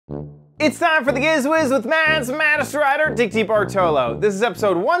It's time for the Giz Wiz with Man's Maddest Writer, Dick Bartolo. This is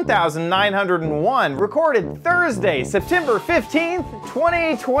episode 1901, recorded Thursday, September 15th,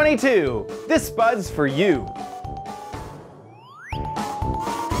 2022. This Spuds For You.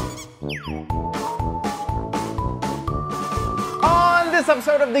 This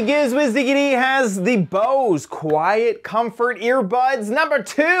episode of the Giz Wiz Diggity has the Bose Quiet Comfort Earbuds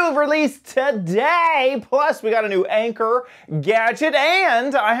 #2 released today. Plus, we got a new Anchor gadget,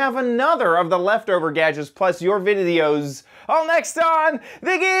 and I have another of the leftover gadgets, plus your videos, all next on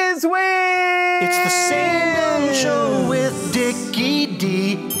the Giz Wiz. It's the same show with Dickie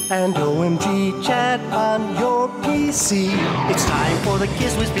D and OMG chat on your PC. It's time for the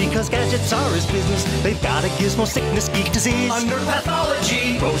Giz Wiz because gadgets are his business. They've got a gizmo sickness, geek disease, under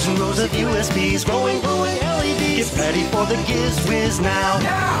pathology, rows and rows of USBs, glowing LEDs. Get ready for the Giz Wiz now.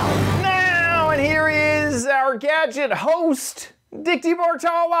 Now, and here is our gadget host, Dick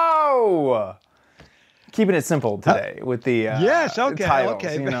Bartolo. Keeping it simple today with the yes, okay, titles,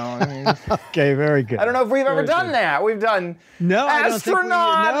 okay. you know. I mean, okay, very good. I don't know if we've ever done that. We've done no,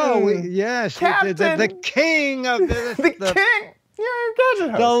 astronaut. I don't think yes, captain, the king of the king. Yeah,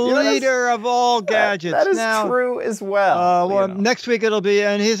 gadget the host. leader of all gadgets. That is true as well. Well, next week it'll be,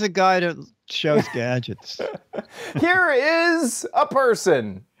 and here's a guy that shows gadgets. Here is a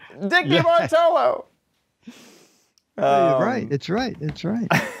person, Dick Bartolo. Right, it's right.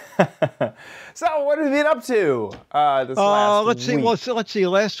 So, what have you been up to this last let's see. week? Well, so let's see.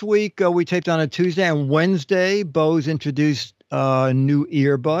 Last week we taped on a Tuesday, and Wednesday, Bose introduced new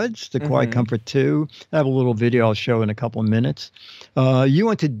earbuds, the Quiet Comfort 2. I have a little video I'll show in a couple of minutes. You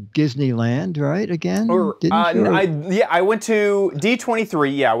went to Disneyland, right? Again? I went to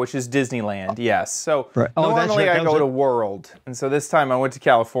D23, which is Disneyland. Yes. So normally I go to World, and so this time I went to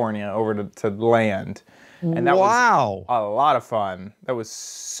California over to Land. And that was a lot of fun. That was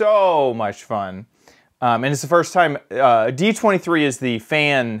so much fun. And it's the first time, D23 is the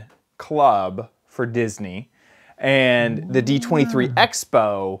fan club for Disney. And the D23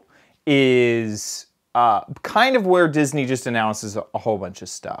 Expo is kind of where Disney just announces a whole bunch of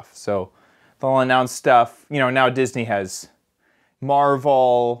stuff. So they'll announce stuff, you know, now Disney has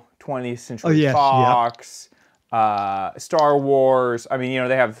Marvel, 20th Century Fox, Star Wars. I mean, you know,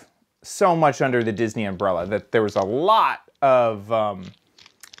 they have so much under the Disney umbrella that there was a lot of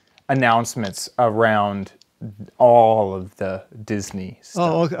announcements around all of the Disney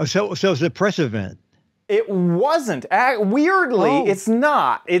stuff. Oh, okay. So it's a press event. It wasn't. Weirdly, it's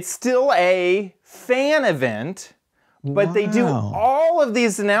not. It's still a fan event, but they do all of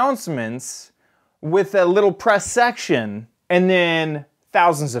these announcements with a little press section and then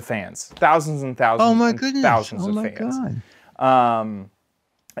thousands of fans. Thousands and thousands Oh my goodness. Thousands of fans. God.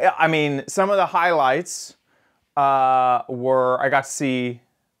 I mean, some of the highlights were I got to see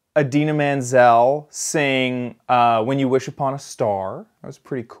Idina Menzel sing When You Wish Upon a Star. That was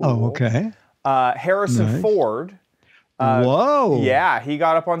pretty cool. Oh, okay. Harrison Ford. Whoa. Yeah, he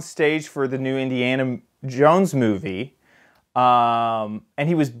got up on stage for the new Indiana Jones movie. And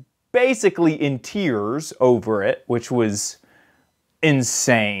he was basically in tears over it, which was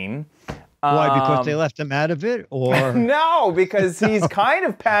insane. Why? Because they left him out of it, or no? Because he's kind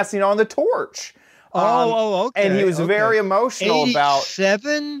of passing on the torch. Okay. And he was very emotional about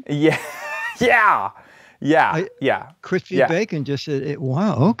 87. Yeah. Crispy Bacon just said,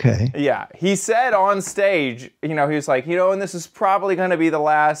 "Wow, okay." Yeah, he said on stage, you know, he was like, you know, and this is probably going to be the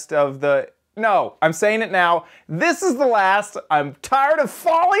last of the. No, I'm saying it now. This is the last. I'm tired of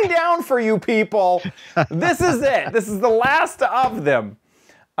falling down for you people. This is it. This is the last of them.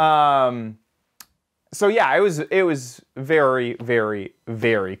 So yeah, it was very, very,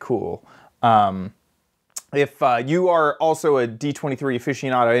 very cool. If you are also a D23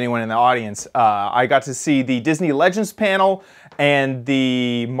 aficionado, anyone in the audience, I got to see the Disney Legends panel and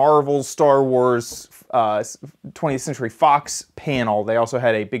the Marvel Star Wars 20th Century Fox panel. They also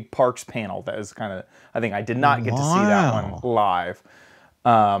had a big Parks panel that was kind of, I think I did not get to see that one live.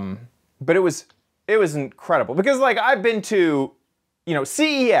 But it was incredible because like I've been to, you know,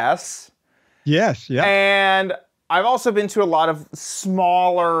 CES. Yes, yeah. And I've also been to a lot of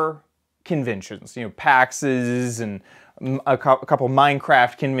smaller conventions, you know, PAXs and a couple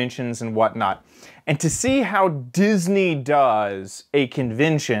Minecraft conventions and whatnot. And to see how Disney does a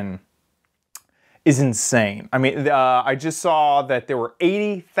convention is insane. I mean, I just saw that there were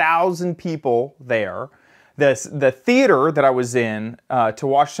 80,000 people there. The theater that I was in to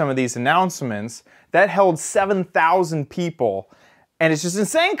watch some of these announcements, that held 7,000 people. And it's just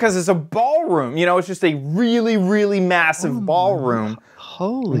insane because it's a ballroom. You know, it's just a really, really massive ballroom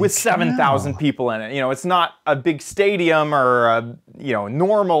Holy with 7,000 people in it. You know, it's not a big stadium or a, you know,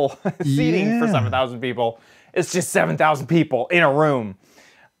 normal seating for 7,000 people. It's just 7,000 people in a room.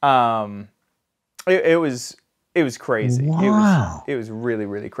 It was crazy. Wow. It was really,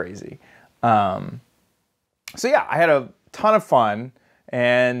 really crazy. So yeah, I had a ton of fun,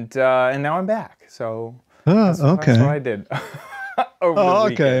 and now I'm back. So that's what I did over the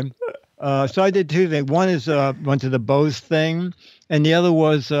weekend. Okay. So I did two things. One is went to the Bose thing, and the other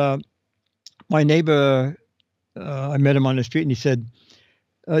was my neighbor. I met him on the street, and he said,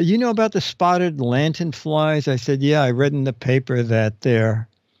 "You know about the spotted lanternflies?" I said, "Yeah, I read in the paper that they're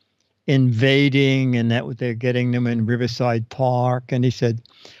invading and that they're getting them in Riverside Park." And he said,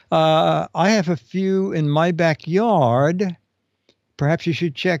 "I have a few in my backyard. Perhaps you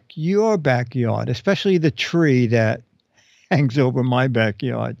should check your backyard, especially the tree that hangs over my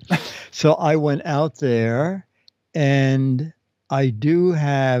backyard." So I went out there, and I do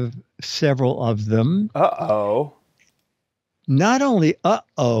have several of them. Uh-oh. Not only but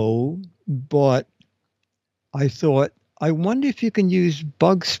I thought, I wonder if you can use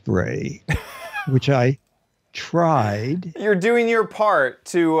bug spray, which I tried. You're doing your part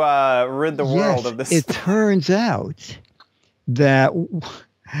to rid the world of this. It turns out that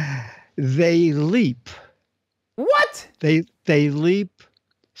they leap. What? They leap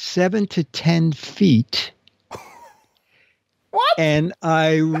 7 to 10 feet. What? And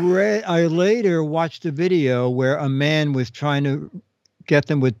I later watched a video where a man was trying to get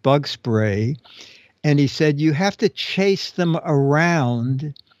them with bug spray, and he said you have to chase them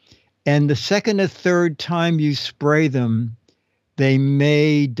around, and the second or third time you spray them, they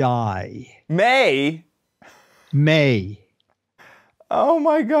may die. May? Oh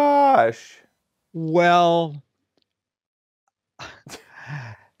my gosh. Well,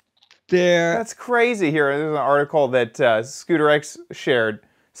 that's crazy. Here, there's an article that Scooter X shared.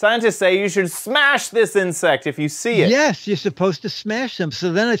 Scientists say you should smash this insect if you see it. Yes, you're supposed to smash them.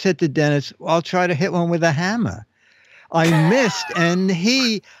 So then I said to Dennis, I'll try to hit one with a hammer. I missed, and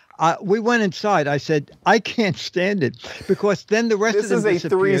we went inside. I said, I can't stand it, because then the rest of them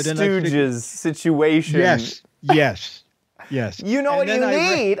disappeared. This is a Three Stooges situation. Yes. You know what you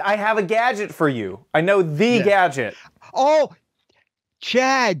need? I have a gadget for you. I know the gadget. Oh,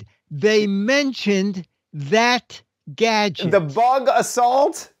 Chad, they mentioned that gadget. The bug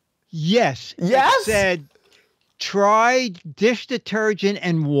assault? Yes. Yes? It said, try dish detergent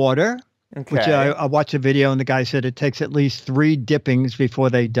and water, which I watched a video, and the guy said it takes at least 3 dippings before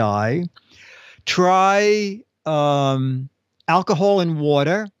they die. Try alcohol and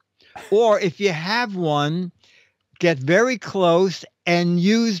water, or if you have one, get very close and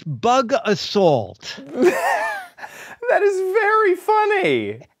use bug assault. That is very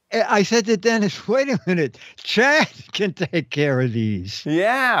funny. I said to Dennis, wait a minute, Chad can take care of these.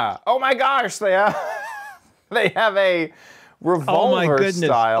 Yeah. Oh my gosh, they have a revolver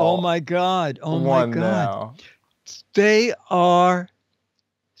style. Oh my God. Oh my God. Now. They are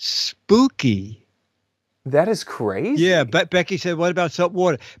spooky. That is crazy. Yeah, Becky said, what about soap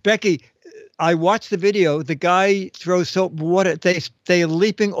water? Becky, I watched the video. The guy throws soap water. They're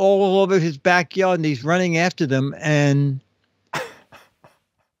leaping all over his backyard, and he's running after them. And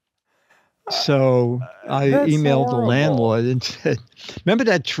so I emailed the landlord and said, remember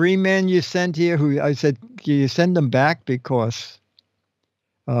that tree man you sent here? Who I said, can you send them back, because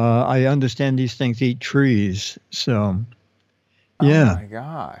I understand these things eat trees. So, yeah. Oh my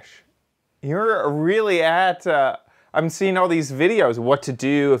gosh. You're really at... I'm seeing all these videos, what to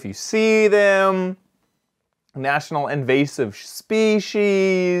do if you see them, national invasive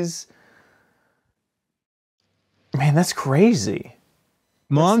species. Man, that's crazy.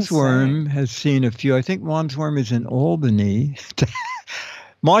 Mom's Worm has seen a few. I think Mom's Worm is in Albany.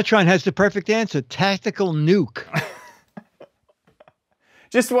 Martron has the perfect answer. Tactical nuke.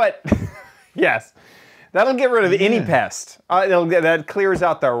 Just what? Yes. That'll get rid of any pest. That clears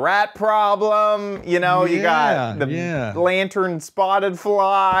out the rat problem. You know, you got the lantern spotted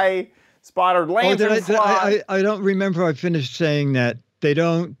fly, spotted lantern fly. I don't remember I finished saying that. They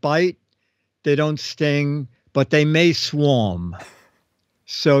don't bite, they don't sting, but they may swarm.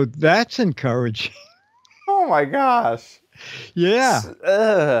 So that's encouraging. Oh my gosh. Yeah.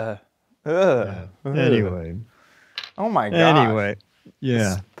 Anyway. Oh my gosh. Anyway.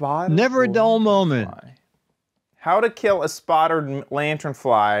 Yeah. Never a dull moment. Fly. How to kill a spotted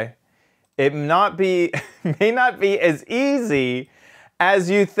lanternfly. It may not be as easy as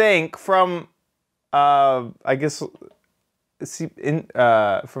you think from, I guess, from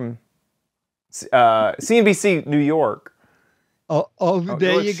CNBC New York. Oh,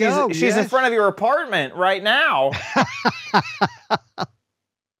 there you go. She's in front of your apartment right now.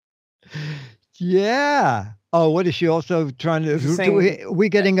 Yeah. Oh, what is she also trying to? We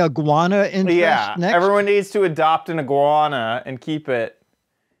getting iguana interest next? Everyone needs to adopt an iguana and keep it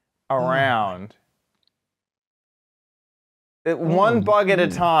around. One bug at a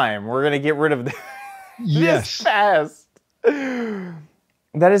time. We're gonna get rid of this fast.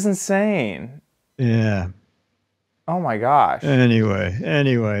 That is insane. Yeah. Oh my gosh.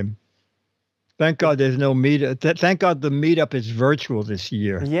 Anyway. Thank God there's no meetup. Thank God the meetup is virtual this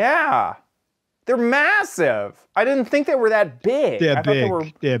year. Yeah. They're massive. I didn't think they were that big.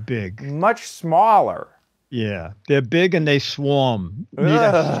 They're big. Much smaller. Yeah. They're big and they swarm. Need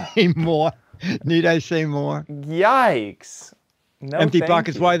I say more? Need I say more? Yikes. No, empty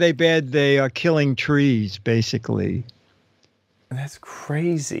pockets. Why they bad? They are killing trees, basically. That's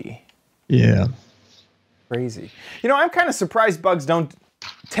crazy. Yeah. Crazy. You know, I'm kind of surprised bugs don't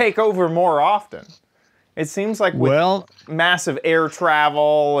take over more often. It seems like with massive air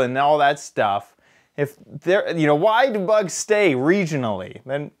travel and all that stuff, if they're, you know, why do bugs stay regionally?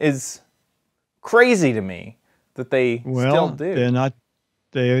 Then is crazy to me that they still do. They're not.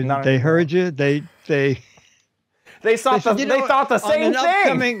 They heard you. They thought the same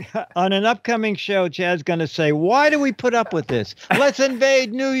thing. On an upcoming show, Chad's going to say, "Why do we put up with this? Let's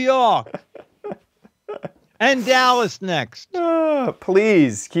invade New York." And Dallas next.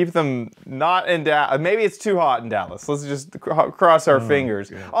 Please keep them not in Dallas. Maybe it's too hot in Dallas. Let's just cross our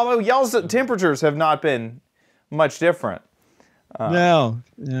fingers. God. Although y'all's temperatures have not been much different. No.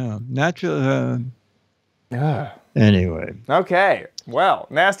 Natural. Anyway. Okay. Well,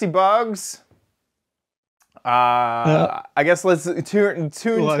 nasty bugs. I guess let's tune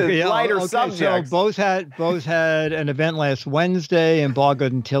to lighter subjects. So Bose had an event last Wednesday and blogged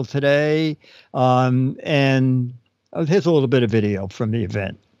until today. And here's a little bit of video from the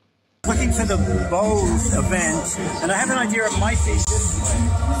event. Looking for the Bose event, and I have an idea it might be this way.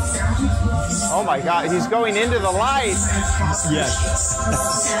 Oh my God, he's going into the light. Yes.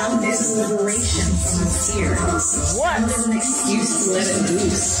 Sound is liberation from fear. What? Sound is an excuse to let it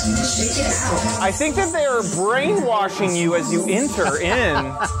loose. Shake it out. I think that they're brainwashing you as you enter in.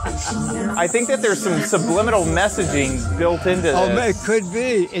 I think that there's some subliminal messaging built into this. Oh, it could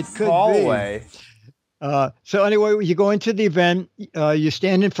be. It could hallway. Be. So anyway, you go into the event, you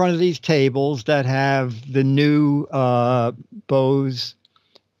stand in front of these tables that have the new Bose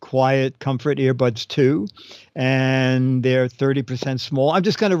Quiet Comfort Earbuds 2, and they're 30% small. I'm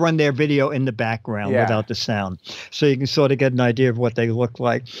just going to run their video in the background without the sound, so you can sort of get an idea of what they look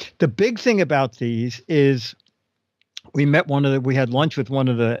like. The big thing about these is we had lunch with one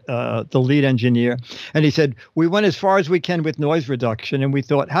of the lead engineer, and he said, we went as far as we can with noise reduction. And we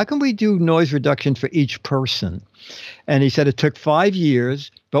thought, how can we do noise reduction for each person? And he said, it took 5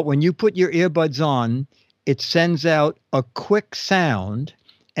 years, but when you put your earbuds on, it sends out a quick sound,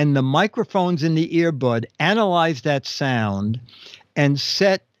 and the microphones in the earbud analyze that sound and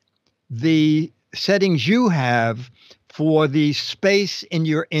set the settings you have for the space in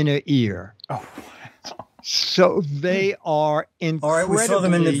your inner ear. Oh. So they are incredibly... All right, we saw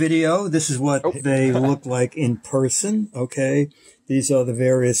them in the video. This is what they look like in person, okay? These are the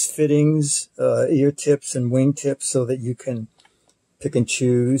various fittings, ear tips and wing tips, so that you can pick and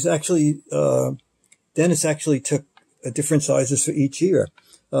choose. Actually, Dennis actually took different sizes for each ear.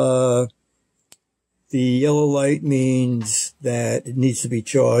 The yellow light means that it needs to be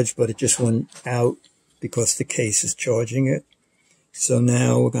charged, but it just went out because the case is charging it. So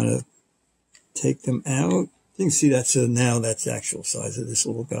now we're going to take them out. You can see now that's the actual size of this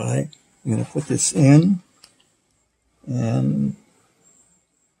little guy. I'm going to put this in and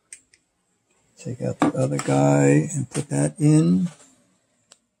take out the other guy and put that in.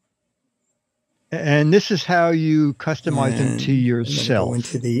 And this is how you customize them to yourself. Go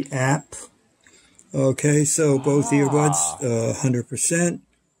into the app. Okay, so both earbuds, 100%.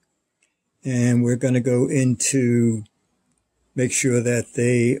 And we're going to go into make sure that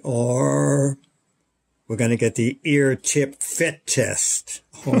they are, we're going to get the ear tip fit test.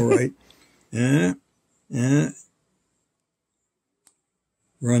 All right.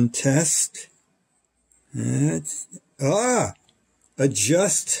 Run test.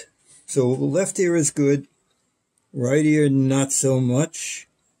 Adjust. So left ear is good. Right ear, not so much.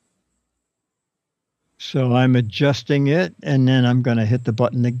 So I'm adjusting it, and then I'm going to hit the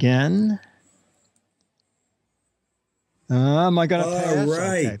button again. Am I going to pass? All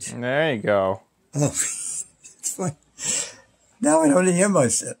right. Okay. There you go. Oh, it's fine. Now I don't hear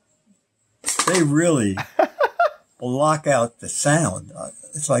myself. They really block out the sound.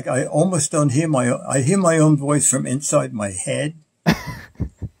 It's like I almost don't hear I hear my own voice from inside my head.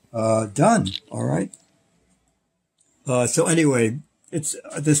 Done. All right. So anyway,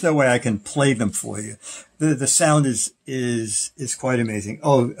 there's no way I can play them for you. The sound is quite amazing.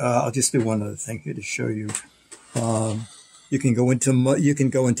 Oh, I'll just do one other thing here to show you. You can go into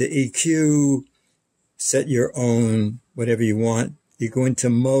EQ, set your own whatever you want. You go into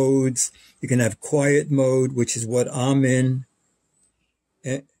modes. You can have quiet mode, which is what I'm in.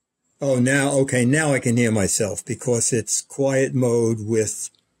 Now I can hear myself because it's quiet mode with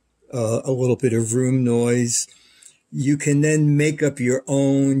a little bit of room noise. You can then make up your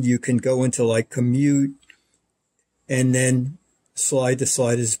own. You can go into like commute and then slide the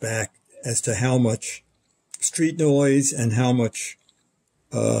sliders back as to how much street noise and how much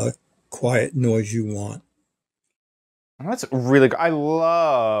quiet noise you want. That's really good. I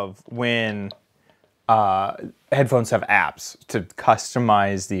love when headphones have apps to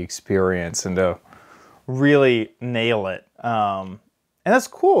customize the experience and to really nail it. And that's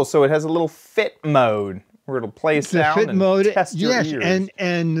cool. So it has a little fit mode where it'll play sound fit and mode, test your yes, ears.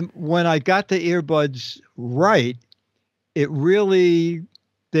 And when I got the earbuds right, it really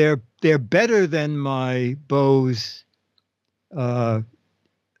they're better than my Bose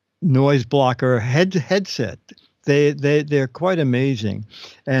noise blocker headset. They're quite amazing.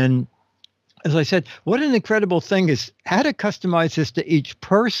 And as I said, what an incredible thing is how to customize this to each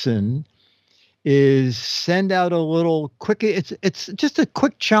person is send out a little quick, it's just a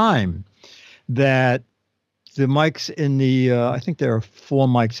quick chime that the mics in the, I think there are 4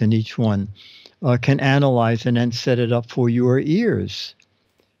 mics in each one, can analyze and then set it up for your ears.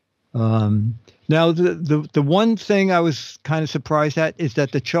 Now, the one thing I was kind of surprised at is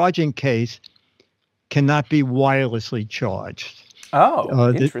that the charging case cannot be wirelessly charged.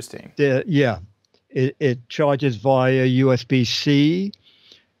 Oh, interesting. It charges via USB-C.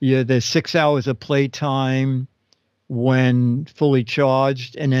 Yeah, there's 6 hours of playtime when fully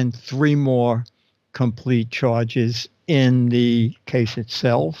charged, and then 3 more complete charges in the case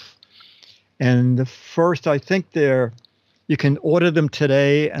itself. And the first, I think you can order them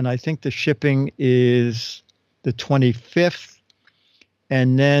today, and I think the shipping is the 25th.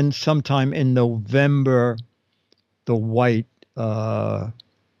 And then sometime in November, the white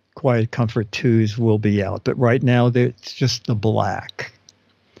Quiet Comfort 2s will be out. But right now, it's just the black.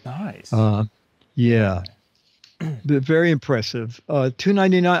 Nice. Yeah. Very impressive.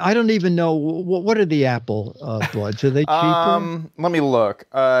 $299. I don't even know what are the Apple Buds. Are they cheaper? Let me look.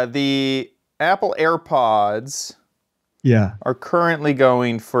 The Apple AirPods are currently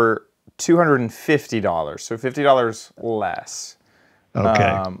going for $250, so $50 less.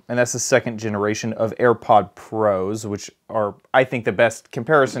 Okay. And that's the second generation of AirPod Pros, which are, I think, the best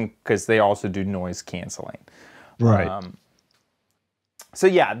comparison because they also do noise canceling. Right. So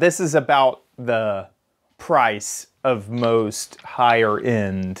yeah, this is about the price of most higher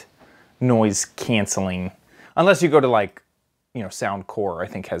end noise canceling, unless you go to like, Soundcore, I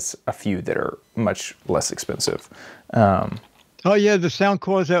think has a few that are much less expensive. Oh yeah, the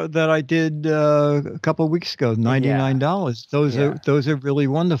Soundcores that I did a couple of weeks ago, $99. Those are really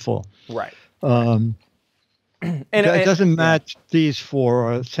wonderful. Right. And it doesn't match these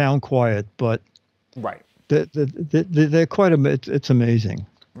for Sound Quiet, but right. They're quite it's amazing.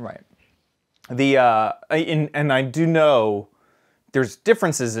 Right. And I do know there's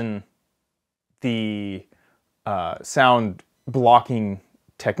differences in the sound blocking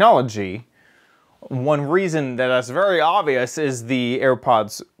technology. One reason that's very obvious is the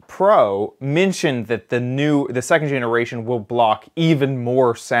AirPods Pro mentioned that the second generation will block even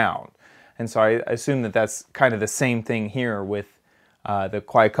more sound. And so I assume that that's kind of the same thing here with the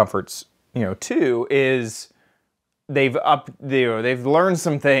Quiet Comforts, 2 is they've learned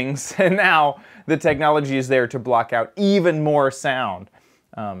some things and now the technology is there to block out even more sound.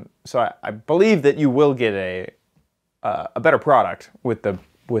 So I believe that you will get a better product with the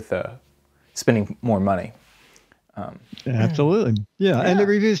spending more money. Absolutely. Yeah. And the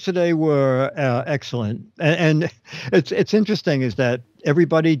reviews today were excellent. And it's interesting is that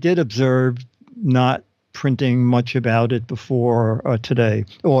everybody did observe not printing much about it before today.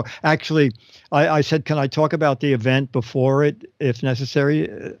 Or actually, I said, can I talk about the event before it, if necessary?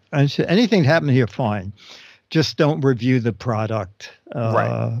 I said, anything happened here, fine. Just don't review the product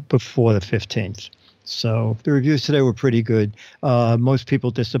before the 15th. So the reviews today were pretty good. Most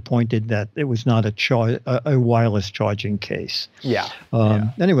people disappointed that it was not a wireless charging case. Yeah.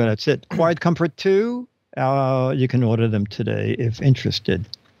 Anyway, that's it. Quiet Comfort 2, you can order them today if interested.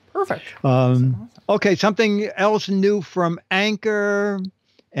 Perfect. Awesome. Okay, something else new from Anker,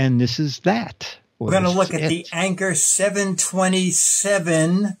 and this is that. We're going to look at the Anker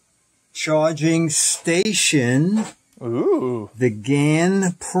 727 charging station. Ooh. The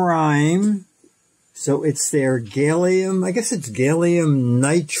GAN Prime So it's their gallium, I guess it's gallium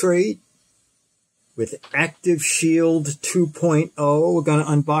nitrate with Active Shield 2.0. We're going to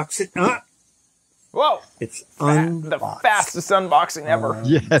unbox it. Ah! Whoa! It's the fastest unboxing ever.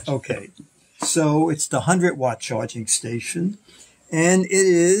 Yes. Okay. So it's the 100-watt charging station, and it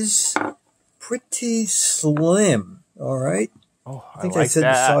is pretty slim. All right. Oh, I think I said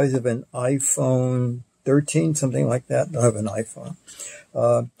the size of an iPhone 13, something like that. I don't have an iPhone.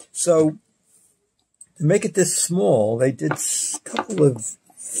 So to make it this small, they did a couple of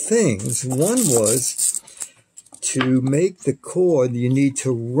things. One was to make the cord, you need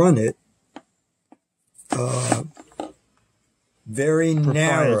to run it very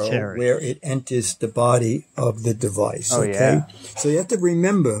narrow where it enters the body of the device. Oh, okay. Yeah. So you have to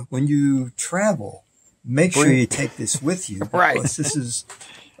remember when you travel, make sure you take this with you, because Right. this is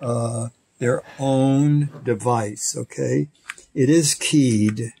their own device. Okay. It is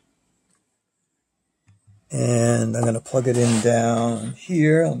keyed. And I'm going to plug it in down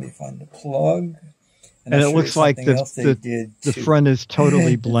here. Let me find the plug. And it looks like the front is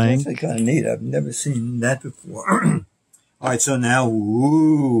totally blank. That's kind of neat. I've never seen that before. All right, so now,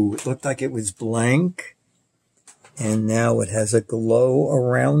 ooh, it looked like it was blank. And now it has a glow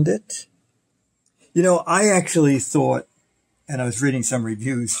around it. You know, I actually thought, and I was reading some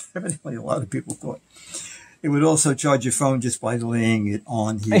reviews, evidently a lot of people thought, it would also charge your phone just by laying it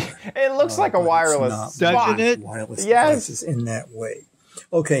on here. It looks like a wireless, doesn't it? Wireless devices in that way.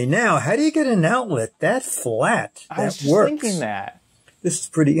 Okay, now, how do you get an outlet that flat? I was That just works. thinking that. This is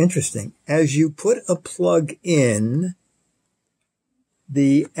pretty interesting. As you put a plug in,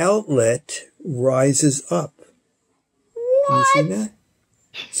 the outlet rises up. What? Can you see that?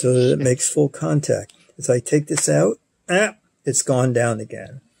 So that it makes full contact. As I take this out, it's gone down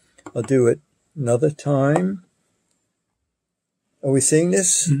again. I'll do it another time. Are we seeing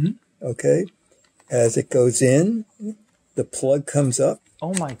this? Mm-hmm. Okay. As it goes in, the plug comes up.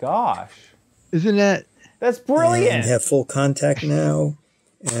 Oh my gosh. Isn't that? That's brilliant. And have full contact now.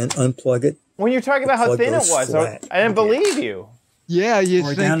 And unplug it. When you're talking about how thin it was, I didn't believe you. Yeah, you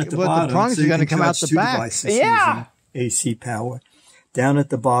Or think down at the bottom, the prongs so are you going to can come out charge the two back. devices Yeah. using AC power. Down at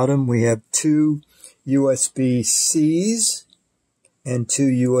the bottom, we have two USB-Cs and two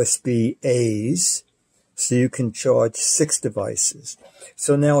USB-As, so you can charge 6 devices.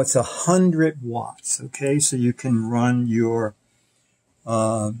 So now it's 100 watts, okay? So you can run your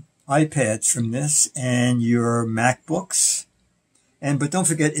iPads from this and your MacBooks. But don't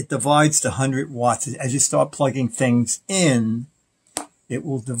forget, it divides to 100 watts. As you start plugging things in, it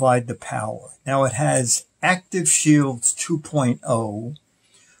will divide the power. Now it has Active Shield 2.0,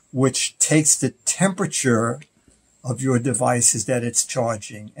 which takes the temperature of your devices that it's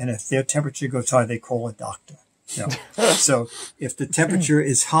charging. And if their temperature goes high, they call a doctor. So if the temperature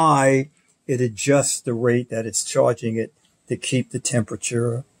is high, it adjusts the rate that it's charging it to keep the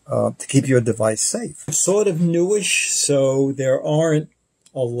temperature, to keep your device safe. It's sort of newish, so there aren't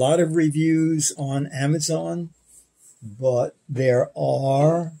a lot of reviews on Amazon, but there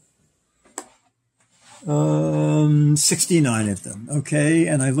are 69 of them, okay?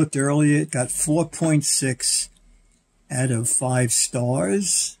 And I looked earlier, it got 4.6 out of 5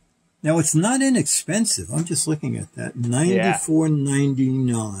 stars. Now, it's not inexpensive. I'm just looking at that.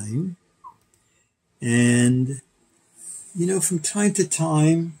 $94.99. And, you know, from time to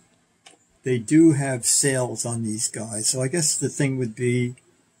time, they do have sales on these guys. So I guess the thing would be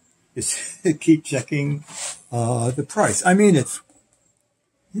is keep checking the price. I mean, it's,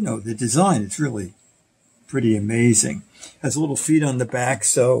 you know, the design is really pretty amazing. Has little feet on the back,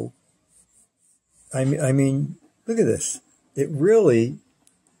 so I mean, look at this. It really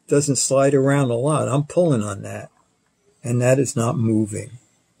doesn't slide around a lot. I'm pulling on that, and that is not moving.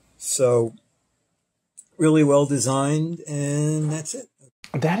 So really well designed, and that's it.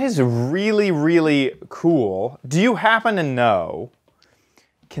 That is really, really cool. Do you happen to know,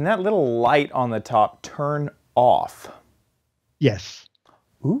 can that little light on the top turn off? Yes.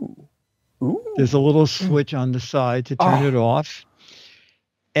 Ooh. Ooh. There's a little switch on the side to turn it off.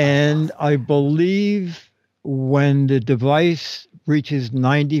 And I believe when the device reaches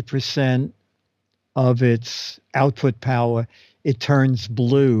 90% of its output power, it turns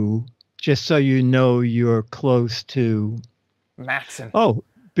blue, just so you know you're close to maxing. Oh,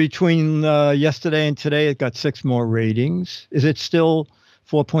 between yesterday and today, it got 6 more ratings. Is it still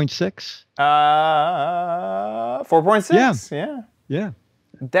 4.6? 4.6. Yeah.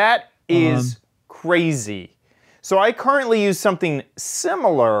 That is crazy. So I currently use something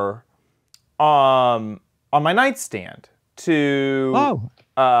similar on my nightstand to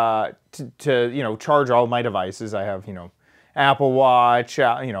you know, charge all my devices. I have, you know, Apple Watch,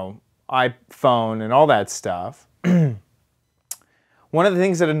 you know, iPhone and all that stuff. One of the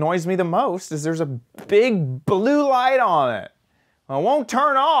things that annoys me the most is there's a big blue light on it. It won't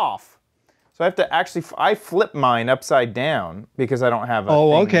turn off. So I have to actually, I flip mine upside down because I don't have a thing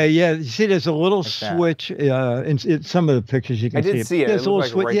okay, yeah. You see, there's a little switch in some of the pictures you can see. I did see it. There's a little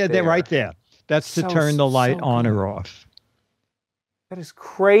like switch. right yeah, there. They're right there. That's to turn the light on or off. That is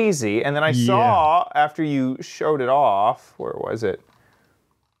crazy. And then I saw, after you showed it off, where was it?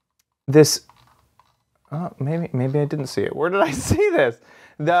 This, maybe I didn't see it. Where did I see this?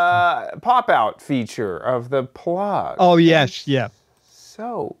 The pop-out feature of the plug. Oh, yes, yeah.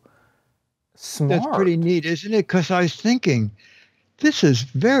 So smart. That's pretty neat, isn't it? Because I was thinking, this is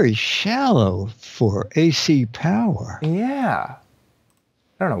very shallow for AC power. Yeah.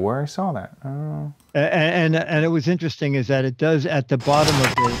 I don't know where I saw that. And it was interesting is that it does at the bottom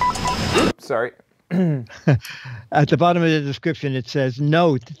of the... Oops, sorry. At the bottom of the description, it says,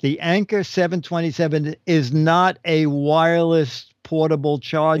 note, the Anker 727 is not a wireless portable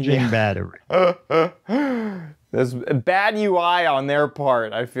charging battery. There's a bad UI on their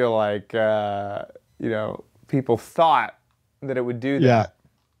part. I feel like, people thought that it would do that. Yeah.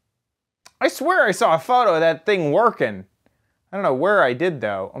 I swear I saw a photo of that thing working. I don't know where I did,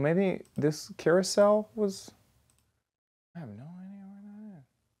 though. Or maybe this carousel was... I have no idea where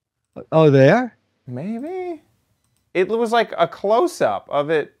that is. Oh, there? Maybe? It was like a close-up of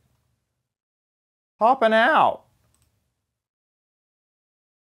it popping out.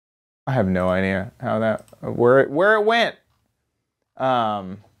 I have no idea how that... Where it went.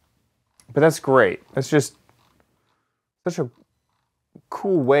 But that's great. That's just such a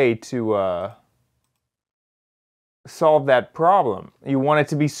cool way to... solve that problem. You want it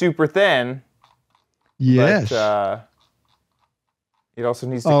to be super thin. Yes. But it also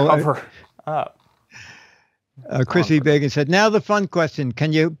needs to cover up. Chrissy Bacon said, now the fun question.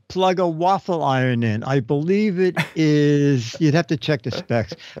 Can you plug a waffle iron in? I believe it is, you'd have to check the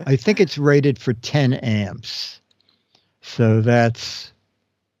specs. I think it's rated for 10 amps. So that's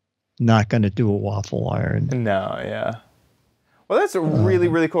not going to do a waffle iron. No, yeah. Well, that's really,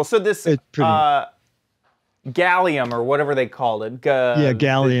 really cool. So this... gallium or whatever they called it.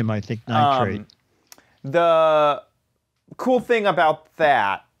 Gallium, I think, nitrate. The cool thing about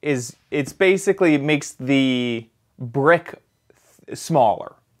that is it's basically makes the brick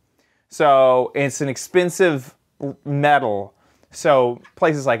smaller. So it's an expensive metal. So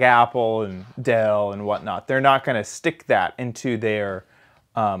places like Apple and Dell and whatnot, they're not going to stick that into their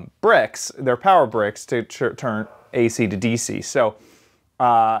bricks, their power bricks to turn AC to DC. So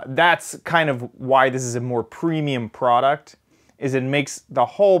that's kind of why this is a more premium product, is it makes the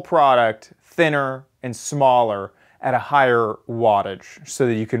whole product thinner and smaller at a higher wattage so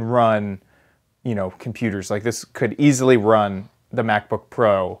that you can run, computers. Like this could easily run the MacBook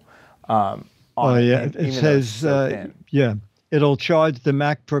Pro on it. It says, it'll charge the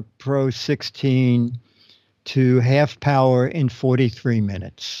MacBook Pro 16 to half power in 43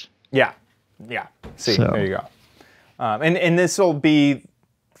 minutes. Yeah. See, there you go. And this will be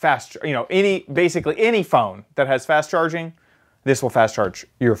fast, basically any phone that has fast charging, this will fast charge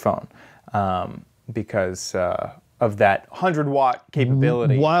your phone because of that 100-watt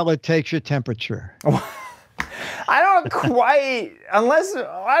capability. While it takes your temperature. I don't quite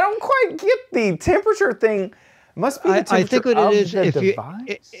get the temperature thing. It must be the temperature I think what it is,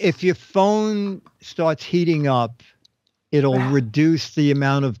 device. If your phone starts heating up, it'll reduce the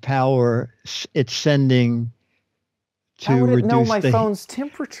amount of power it's sending to How would it know reduce my phone's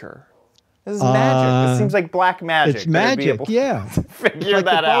temperature? This is magic. This seems like black magic. It's magic, yeah. Figure like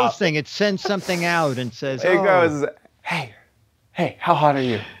that the out. Bose thing. It sends something out and says, it goes, hey, how hot are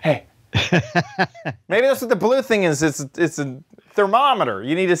you? Hey. Maybe that's what the blue thing is. It's a thermometer.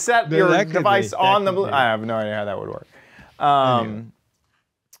 You need to set your device on the blue. I have no idea how that would work.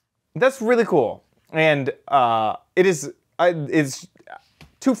 That's really cool. And it's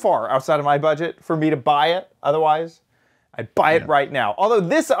too far outside of my budget for me to buy it otherwise. I'd buy it right now. Although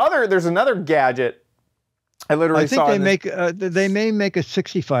there's another gadget. I think they may make a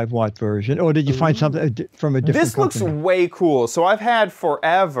 65-watt version. Or did you find something from a different company? This looks way cool. So I've had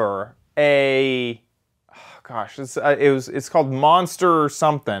forever it's called Monster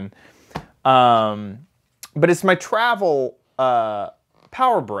something. But it's my travel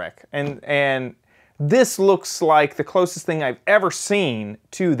power brick. And this looks like the closest thing I've ever seen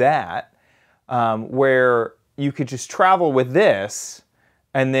to that, where you could just travel with this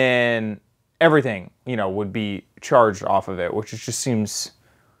and then everything, would be charged off of it, which just seems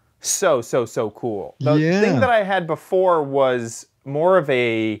so cool. The thing that I had before was more of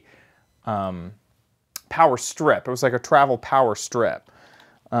a power strip. It was like a travel power strip.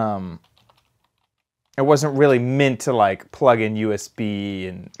 It wasn't really meant to like plug in USB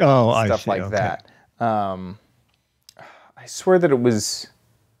and stuff like that. I swear that it was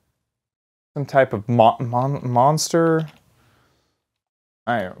some type of monster.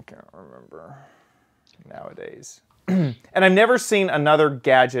 Can't remember nowadays. And I've never seen another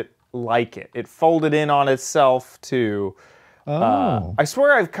gadget like it. It folded in on itself too. I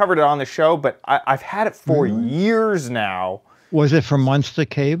swear I've covered it on the show, but I've had it for years now. Was it from Monster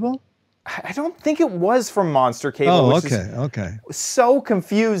Cable? I don't think it was from Monster Cable. Oh, okay. So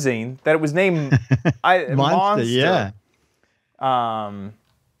confusing that it was named Monster. Yeah. I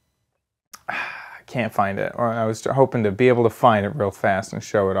can't find it, or I was hoping to be able to find it real fast and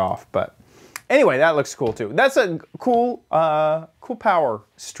show it off. But anyway, that looks cool too. That's a cool, cool power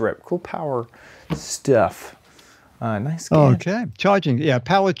strip, cool power stuff. Nice. Okay, charging. Yeah,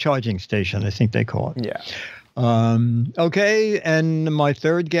 power charging station. I think they call it. Yeah. Okay, and my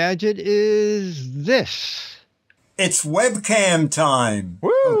third gadget is this. It's webcam time.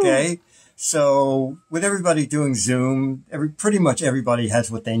 Woo! Okay, so with everybody doing Zoom, pretty much everybody has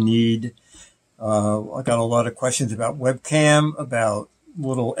what they need. I got a lot of questions about webcam, about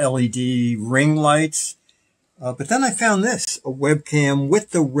little LED ring lights. But then I found this, a webcam with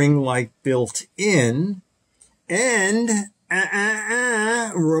the ring light built in and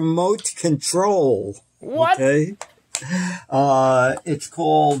remote control. What? Okay. It's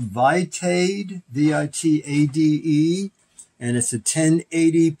called Vitade, Vitade, and it's a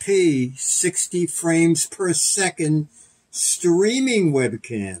 1080p, 60 frames per second streaming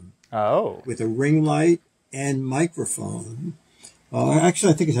webcam. Oh. With a ring light and microphone.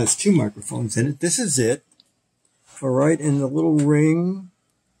 Actually, I think it has 2 microphones in it. This is it. All right, and the little ring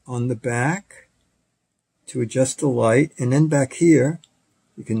on the back to adjust the light. And then back here,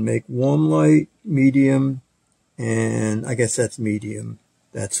 you can make warm light, medium, and I guess that's medium.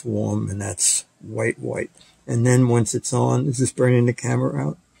 That's warm, and that's white. And then once it's on, is this burning the camera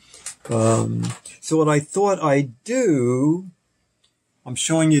out? So what I thought I'd do, I'm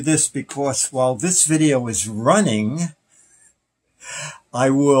showing you this because while this video is running, I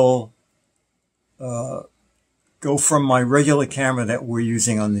will go from my regular camera that we're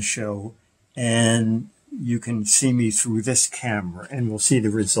using on the show, and you can see me through this camera, and we'll see the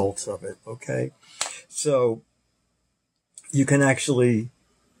results of it, okay? So you can actually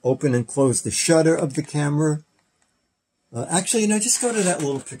open and close the shutter of the camera. Actually, just go to that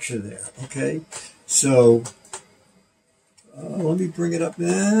little picture there, okay? So let me bring it up.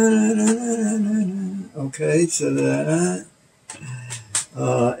 Okay, so that.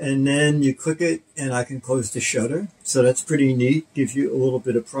 And then you click it, and I can close the shutter. So that's pretty neat. Gives you a little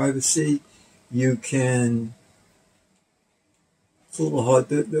bit of privacy. You can. It's a little hard.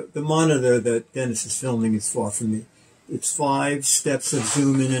 The monitor that Dennis is filming is far from me. It's 5 steps of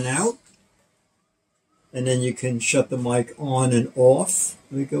zoom in and out. And then you can shut the mic on and off.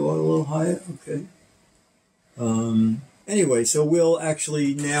 Let me go a little higher. Okay. Anyway, so we'll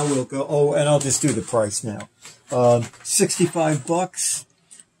go. Oh, and I'll just do the price now. $65,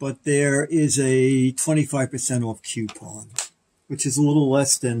 but there is a 25% off coupon, which is a little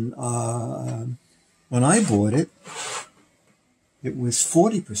less than when I bought it. It was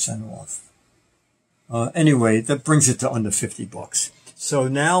 40% off. Anyway, that brings it to under $50. So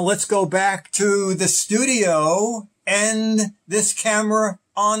now let's go back to the studio and this camera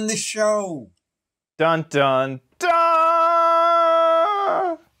on the show. Dun, dun, dun!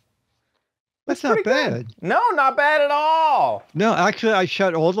 That's not bad. Good. No, not bad at all. No, actually, I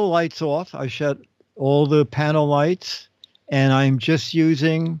shut all the lights off. I shut all the panel lights, and I'm just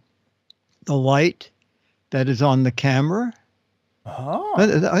using the light that is on the camera. Oh.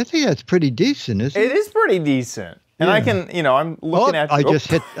 I think that's pretty decent, isn't it? It is pretty decent. And yeah. I can, I'm looking at...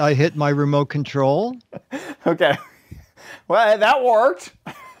 I hit my remote control. Okay. Well, that worked.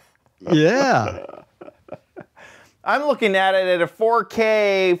 Yeah. I'm looking at it at a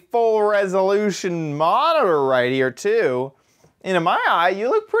 4K full resolution monitor right here too. And in my eye, you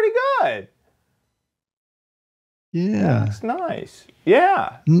look pretty good. Yeah. That's nice.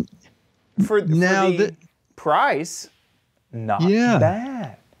 Yeah. For the price, not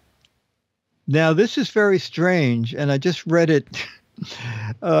bad. Now, this is very strange, and I just read it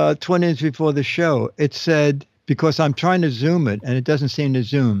 20 minutes before the show. It said, because I'm trying to zoom it, and it doesn't seem to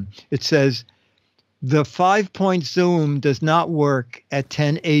zoom, it says, the 5-point zoom does not work at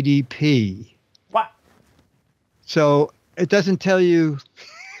 1080p. What? So it doesn't tell you,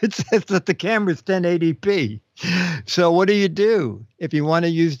 it says that the camera's 1080p. So what do? If you want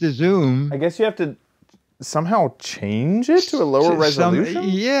to use the zoom... I guess you have to somehow change it to a lower resolution?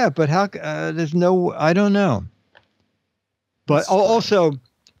 Yeah, but how? There's no... I don't know. But also,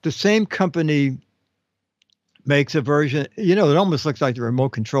 the same company makes a version, it almost looks like the remote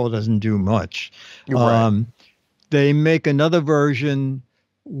control doesn't do much. Right. They make another version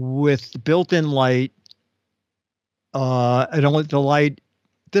with built-in light. The light,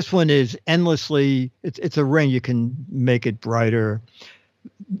 this one is endlessly, it's a ring. You can make it brighter.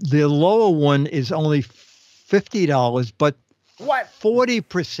 The lower one is only $50, but what?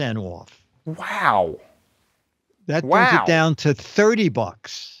 40% off. Wow. That brings it down to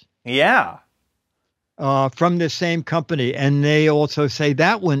 $30. Yeah. From the same company. And they also say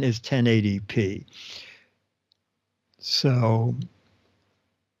that one is 1080p. So,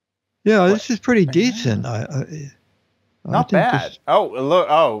 yeah, this is pretty decent. Not bad. Oh, look.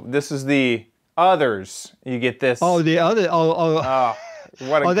 Oh, this is the others. You get this. Oh, the other.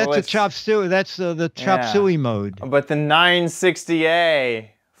 What a that's the chop suey. That's the chop suey mode. But the 960A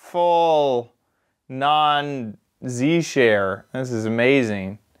full non-Z share. This is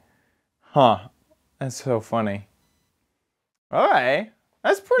amazing. Huh. That's so funny. All right.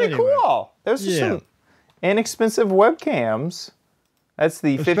 That's pretty cool. Those are some inexpensive webcams. That's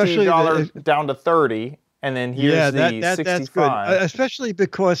the $15 down to $30. And then here's the 65. That's good. Especially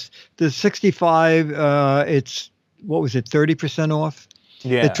because the 65, it's, what was it, 30% off?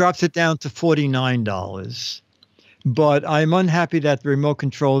 Yeah. It drops it down to $49. But I'm unhappy that the remote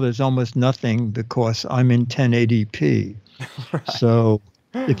control there's almost nothing because I'm in 1080p. Right. So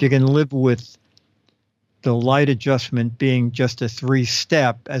if you can live with the light adjustment being just a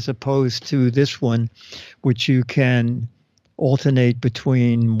 3-step as opposed to this one, which you can alternate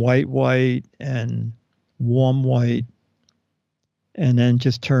between white and warm white, and then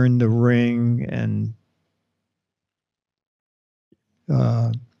just turn the ring and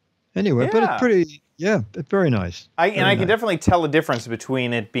anyway, but it's pretty, it's very nice. I can definitely tell the difference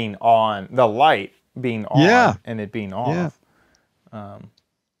between it being on, the light being on and it being off.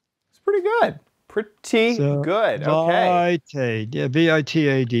 It's pretty good. Pretty good. Okay. Vitade. Yeah,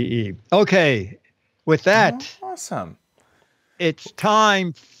 Vitade. Okay. With that. Awesome. It's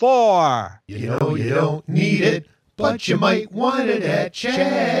time for... You know you don't need it, but you might want it at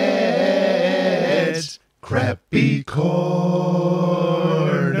Chad's Crappy Corner.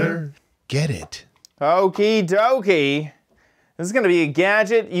 Get it. Okie dokie. This is going to be a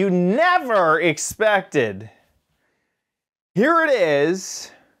gadget you never expected. Here it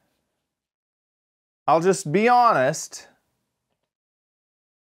is. I'll just be honest.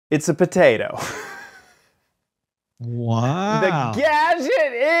 It's a potato. Wow. The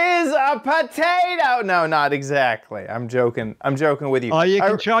gadget is a potato. No, not exactly. I'm joking. I'm joking with you. Oh, you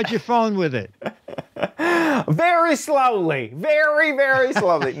can charge your phone with it. Very slowly. Very, very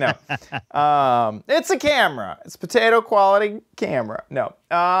slowly. No. It's a camera. It's a potato quality camera. No.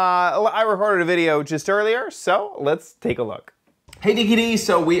 I recorded a video just earlier, so let's take a look. Hey Dickity,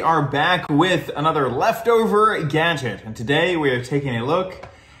 so we are back with another leftover gadget, and today we are taking a look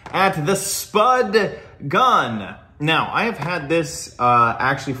at the Spud gun. Now, I have had this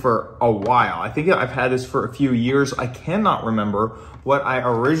actually for a while. I think I've had this for a few years. I cannot remember what I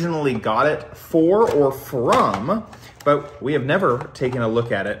originally got it for or from, but we have never taken a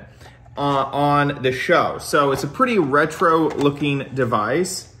look at it on the show. So it's a pretty retro looking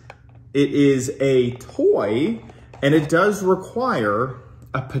device. It is a toy, and it does require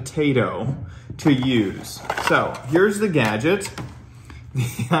a potato to use. So here's the gadget.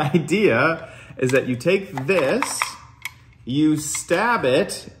 The idea is that you take this, you stab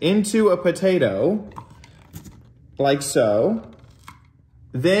it into a potato, like so.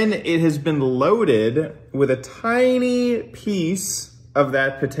 Then it has been loaded with a tiny piece of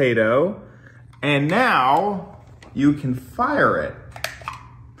that potato, and now you can fire it.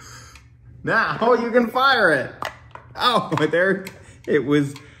 Now you can fire it. Oh, there it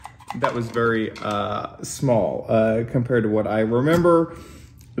was. That was very small compared to what I remember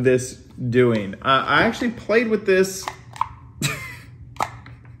this doing. I actually played with this. For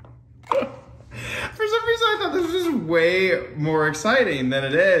some reason, I thought this was just way more exciting than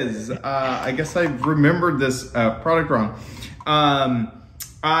it is. I guess I remembered this product wrong.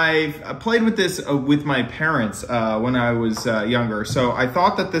 I played with this with my parents when I was younger, so I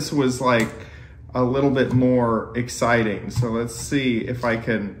thought that this was like a little bit more exciting. So let's see if I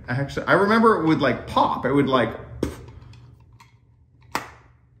can actually, I remember it would like pop. It would like,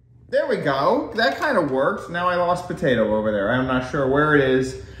 there we go. That kind of worked. Now I lost potato over there. I'm not sure where it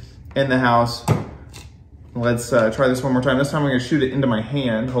is in the house. Let's try this one more time. This time I'm gonna shoot it into my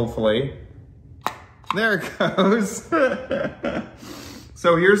hand, hopefully. There it goes.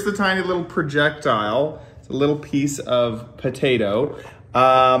 So here's the tiny little projectile. It's a little piece of potato.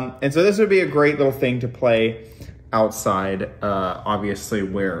 And so this would be a great little thing to play outside, obviously,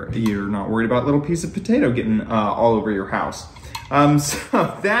 where you're not worried about a little piece of potato getting all over your house.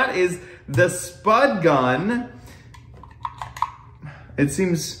 So that is the Spud gun. It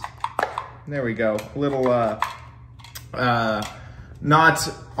seems, there we go, a little, not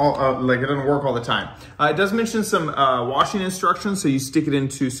all, like it doesn't work all the time. It does mention some washing instructions, so you stick it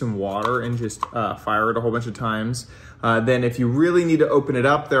into some water and just fire it a whole bunch of times. Then if you really need to open it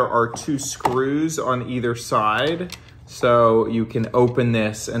up, there are 2 screws on either side. So you can open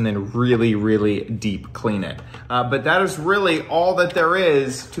this and then really, really deep clean it. But that is really all that there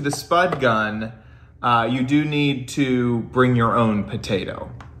is to the Spud gun. You do need to bring your own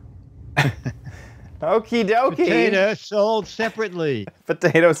potato. Okie dokie. Potato sold separately.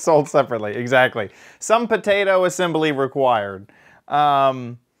 Potato sold separately, exactly. Some potato assembly required.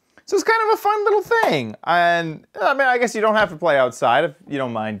 So it's kind of a fun little thing. And I mean, I guess you don't have to play outside if you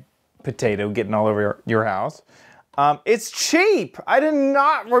don't mind potato getting all over your house. It's cheap. I did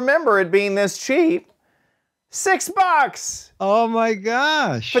not remember it being this cheap. $6. Oh my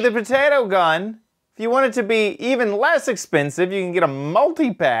gosh. For the potato gun. If you want it to be even less expensive, you can get a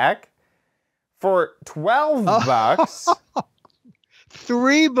multi-pack for $12.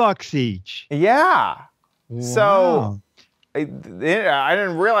 $3 each. Yeah. Wow. So I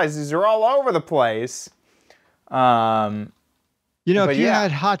didn't realize these are all over the place. You know, if you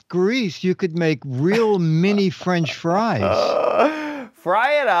had hot grease, you could make real mini French fries.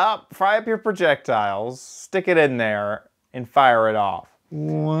 Fry it up, fry up your projectiles, stick it in there, and fire it off.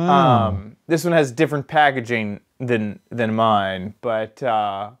 Wow. This one has different packaging than mine, but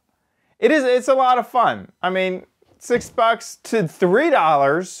it's a lot of fun. I mean, $6 to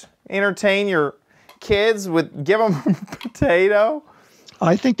 $3. Entertain your kids with, give them a potato.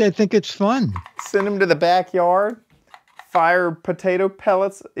 I think they think it's fun. Send them to the backyard. Fire potato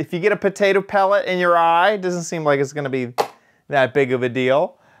pellets. If you get a potato pellet in your eye, it doesn't seem like it's going to be that big of a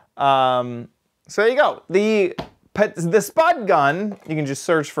deal. So there you go. The Spud gun, you can just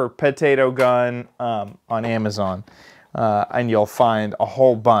search for potato gun on Amazon, and you'll find a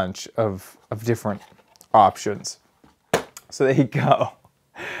whole bunch of different options. So there you go.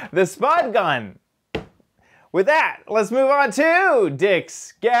 The Spud gun. With that, let's move on to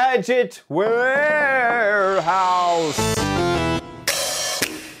Dick's Gadget Warehouse.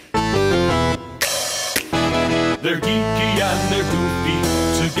 They're geeky and they're goofy,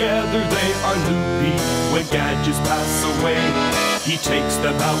 together they are loopy. When gadgets pass away, he takes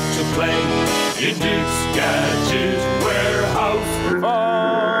them out to play in Dick's Gadget Warehouse.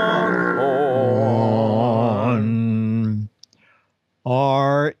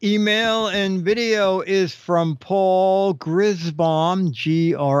 Our email and video is from Paul Grisbaum,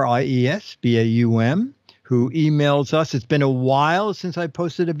 Griesbaum, who emails us. It's been a while since I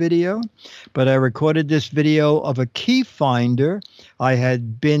posted a video, but I recorded this video of a key finder I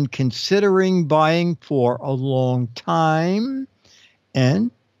had been considering buying for a long time. And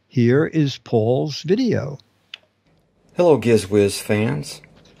here is Paul's video. Hello, Giz Wiz fans.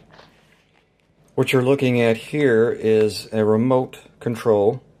 What you're looking at here is a remote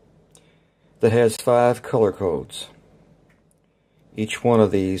control that has 5 color codes. Each one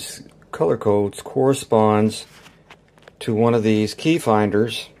of these color codes corresponds to one of these key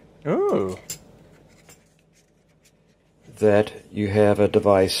finders. Ooh. That you have a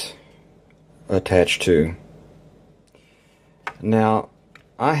device attached to. Now,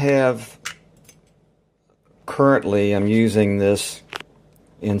 I'm using this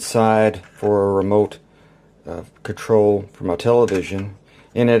inside for a remote control for my television,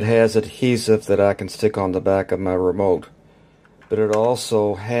 and it has adhesive that I can stick on the back of my remote. But it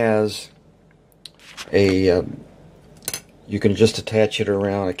also has a you can just attach it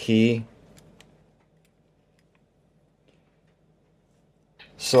around a key.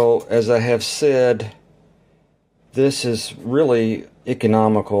 So as I have said, this is really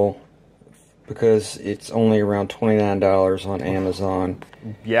economical because it's only around $29 on Amazon.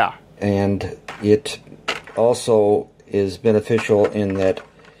 Yeah. And it also is beneficial in that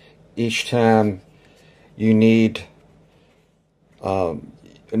each time you need,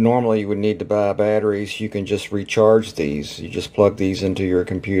 normally you would need to buy batteries, you can just recharge these. You just plug these into your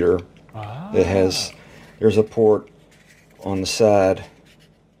computer. There's a port on the side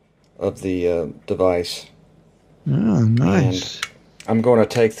of the device. Oh, nice. And I'm going to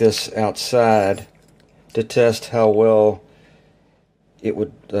take this outside to test how well it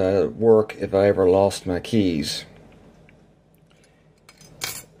would work if I ever lost my keys.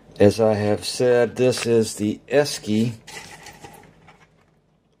 As I have said, this is the Esky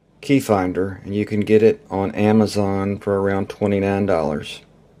key finder, and you can get it on Amazon for around $29.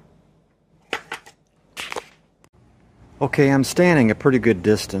 Okay, I'm standing a pretty good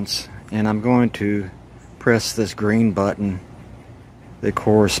distance, and I'm going to press this green button that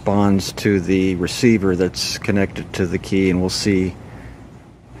corresponds to the receiver that's connected to the key, and we'll see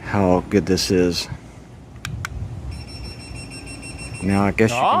how good this is. Now I guess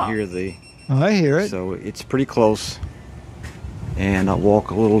you can hear the... I hear it. So it's pretty close, and I'll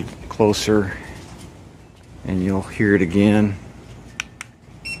walk a little closer and you'll hear it again.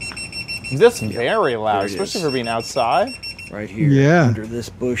 This is very loud, especially for being outside. Right here, under this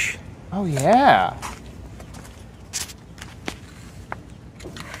bush. Oh yeah.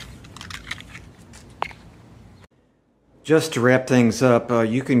 Just to wrap things up,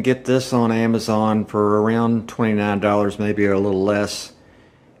 you can get this on Amazon for around $29, maybe a little less.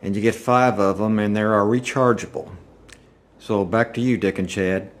 And you get 5 of them, and they are rechargeable. So back to you, Dick and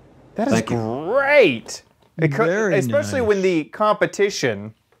Chad. That is great. Especially when the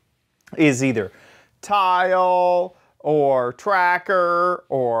competition is either Tile or Tracker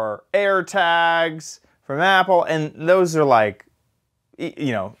or AirTags from Apple, and those are like,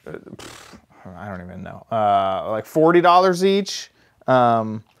 you know, I don't even know, like $40 each.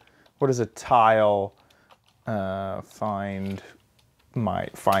 What is a Tile Tile Finder?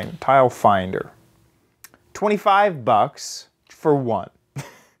 $25 for one.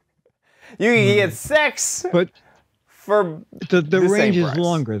 You can get 6, but for the range is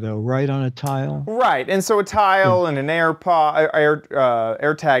longer though, right, on a Tile? Right, and so a Tile and an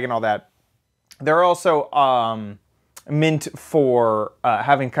AirTag and all that, they're also meant for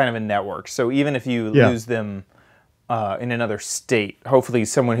having kind of a network. So even if you lose them in another state, hopefully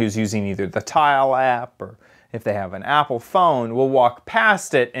someone who's using either the Tile app or if they have an Apple phone will walk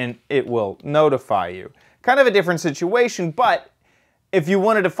past it and it will notify you. Kind of a different situation, but if you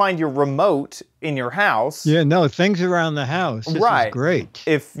wanted to find your remote in your house... Yeah, no, things around the house. This is great.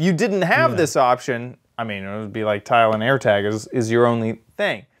 If you didn't have this option, I mean, it would be like Tile and AirTag is your only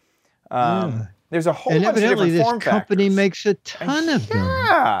thing. There's a whole bunch of different form factors. This company makes a ton of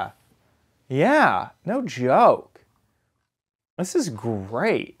them. Yeah, no joke. This is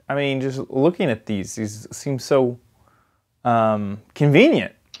great. I mean, just looking at these seem so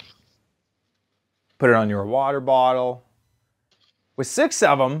convenient. Put it on your water bottle. With 6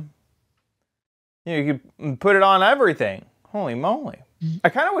 of them, you could put it on everything. Holy moly. I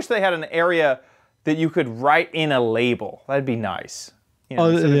kind of wish they had an area that you could write in a label. That'd be nice. You know,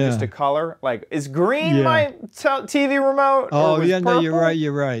 instead of just a color. Like, is green my TV remote? Oh, or no,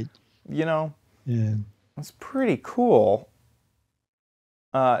 you're right. You know? Yeah. That's pretty cool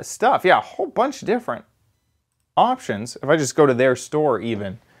stuff. Yeah, a whole bunch of different options. If I just go to their store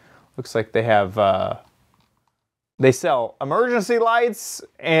even, looks like they have... they sell emergency lights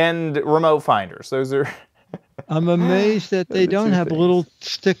and remote finders. Those are... I'm amazed that they don't have little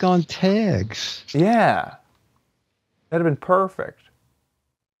stick-on tags. Yeah. That'd have been perfect.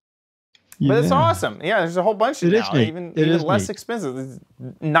 But it's awesome. Yeah, there's a whole bunch of now. Even less expensive. It's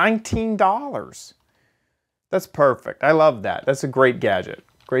 $19. That's perfect. I love that. That's a great gadget.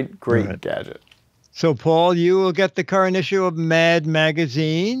 Great gadget. So, Paul, you will get the current issue of Mad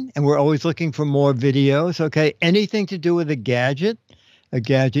Magazine, and we're always looking for more videos, okay? Anything to do with a gadget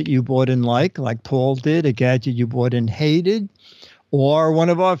you bought and like Paul did, a gadget you bought and hated, or one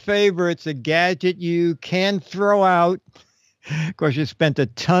of our favorites, a gadget you can throw out because you spent a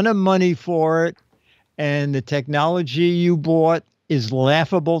ton of money for it, and the technology you bought is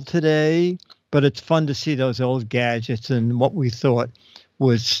laughable today, but it's fun to see those old gadgets and what we thought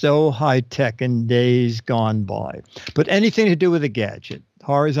was so high-tech in days gone by. But anything to do with a gadget,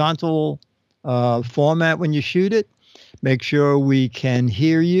 horizontal format when you shoot it, make sure we can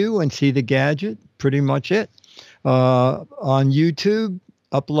hear you and see the gadget, pretty much it. On YouTube,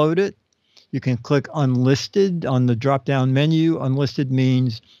 upload it. You can click unlisted on the drop-down menu. Unlisted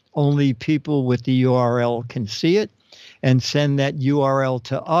means only people with the URL can see it, and send that URL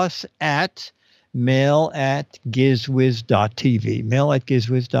to us at mail@gizwiz.tv.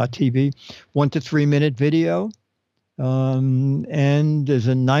 Mail@gizwiz.tv. 1 to 3 minute video. And there's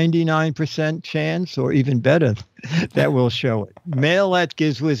a 99% chance, or even better, that we'll show it.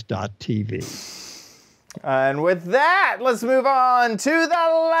 Mail@gizwiz.tv. And with that, let's move on to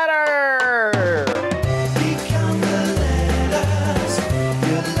the letter. Become the letters,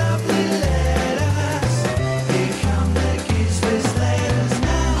 your lovely letters. Become the Giz Wiz letters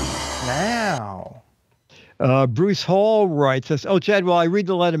now. Bruce Hall writes us, Chad, while I read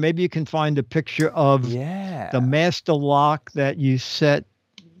the letter, maybe you can find a picture of the master lock that you set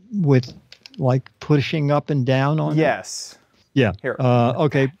with, like, pushing up and down on it. Yes. Yeah. Here.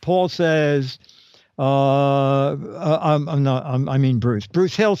 Okay. Paul says, I mean Bruce.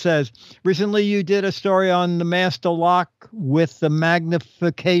 Bruce Hill says, recently you did a story on the master lock with the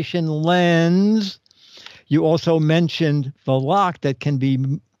magnification lens. You also mentioned the lock that can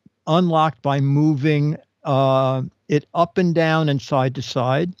be unlocked by moving it up and down and side to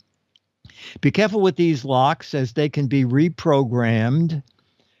side. Be careful with these locks as they can be reprogrammed.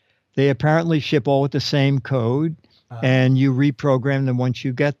 They apparently ship all with the same code, and you reprogram them once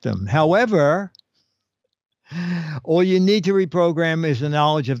you get them. However, all you need to reprogram is the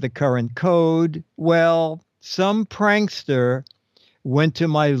knowledge of the current code. Well, some prankster went to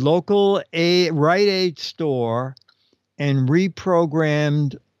my local Rite Aid store and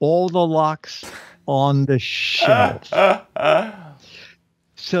reprogrammed all the locks on the shelf.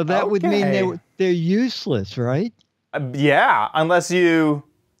 So that would mean they're useless, right? Yeah, unless you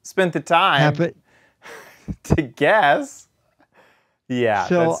spent the time to guess. Yeah.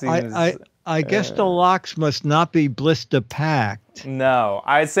 So that seems, I guess the locks must not be blister packed. No,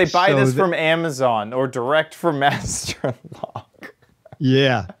 I'd say buy this from Amazon or direct from Master Lock.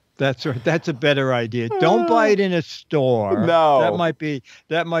 Yeah, that's right. That's a better idea. Don't buy it in a store. No, that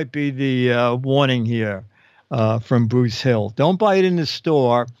might be the warning here from Bruce Hill. Don't buy it in the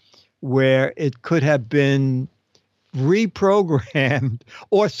store where it could have been reprogrammed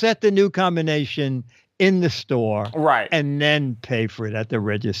or set the new combination in the store, right, and then pay for it at the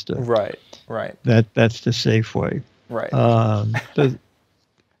register. Right. That's the safe way. Right.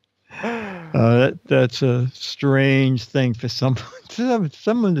 That's a strange thing for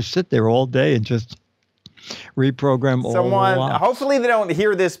someone to sit there all day and just reprogram all the locks. Hopefully they don't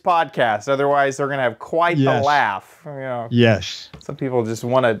hear this podcast, otherwise they're going to have quite the laugh. You know, yes. Some people just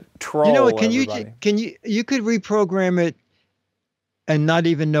want to troll. You know what? You could reprogram it and not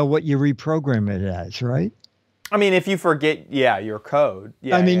even know what you reprogram it as, right? I mean, if you forget, your code.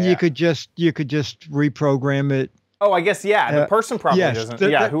 Yeah, I mean, you could just reprogram it. Oh, I guess, the person probably doesn't.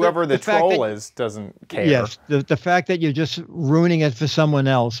 Whoever the troll is doesn't care. Yes, the fact that you're just ruining it for someone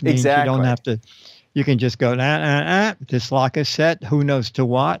else means you don't have to. You can just go, this lock is set. Who knows to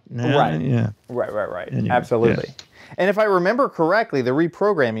what? Right. Yeah. Right. Anyway, absolutely. yes. And if I remember correctly, the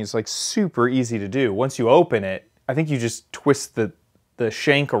reprogramming is like super easy to do. Once you open it, I think you just twist the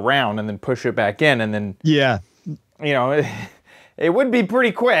shank around and then push it back in, and then it would be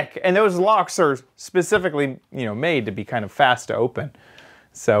pretty quick. And those locks are specifically made to be kind of fast to open.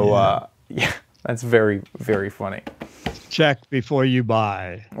 So that's very, very funny. Check before you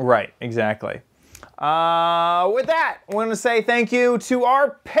buy. Right, exactly. With that, I want to say thank you to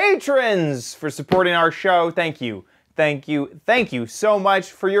our patrons for supporting our show. Thank you so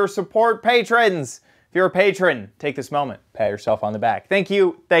much for your support, patrons. If you're a patron, take this moment, pat yourself on the back. Thank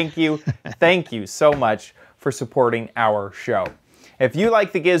you so much for supporting our show. If you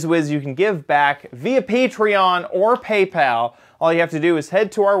like the Giz Wiz, you can give back via Patreon or PayPal. All you have to do is head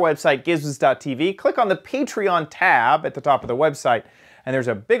to our website, gizwiz.tv, click on the Patreon tab at the top of the website, and there's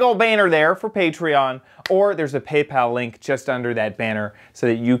a big old banner there for Patreon, or there's a PayPal link just under that banner so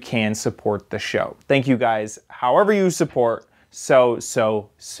that you can support the show. Thank you guys, however you support, so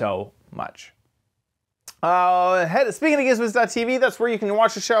much. Speaking of gizwiz.tv, that's where you can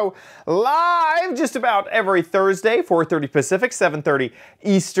watch the show live just about every Thursday, 4:30 Pacific, 7:30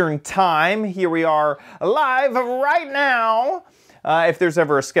 Eastern Time. Here we are live right now. If there's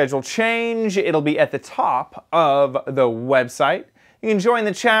ever a schedule change, it'll be at the top of the website. You can join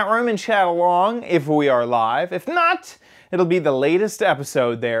the chat room and chat along if we are live. If not, it'll be the latest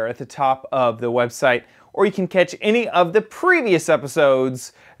episode there at the top of the website, or you can catch any of the previous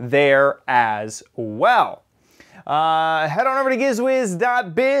episodes there as well. Head on over to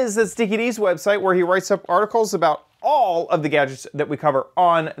gizwiz.biz, that's Dickie D's website, where he writes up articles about all of the gadgets that we cover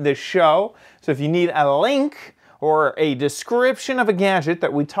on the show. So if you need a link or a description of a gadget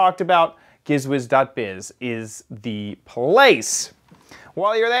that we talked about, gizwiz.biz is the place.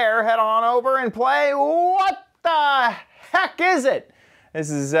 While you're there, head on over and play What the Heck Is It?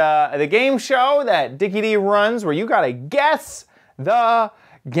 This is the game show that Dickie D runs where you gotta guess the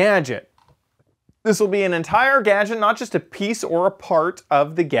gadget. This will be an entire gadget, not just a piece or a part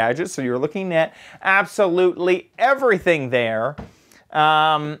of the gadget, so you're looking at absolutely everything there.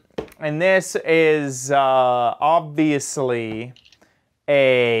 And this is obviously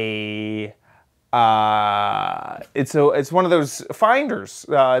it's one of those finders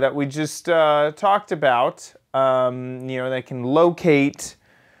that we just talked about. That can locate,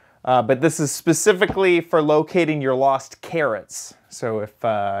 but this is specifically for locating your lost carrots. So if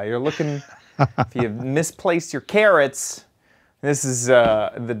you're looking, if you've misplaced your carrots, this is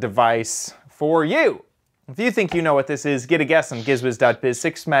the device for you. If you think you know what this is, get a guess on gizwiz.biz.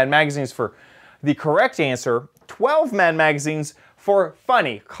 6 Mad magazines for the correct answer, 12 Mad magazines for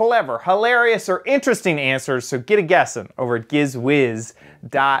funny, clever, hilarious, or interesting answers. So get a guessing over at gizwiz.biz.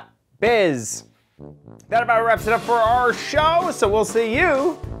 That about wraps it up for our show. So we'll see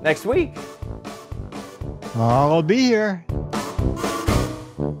you next week. I'll be here.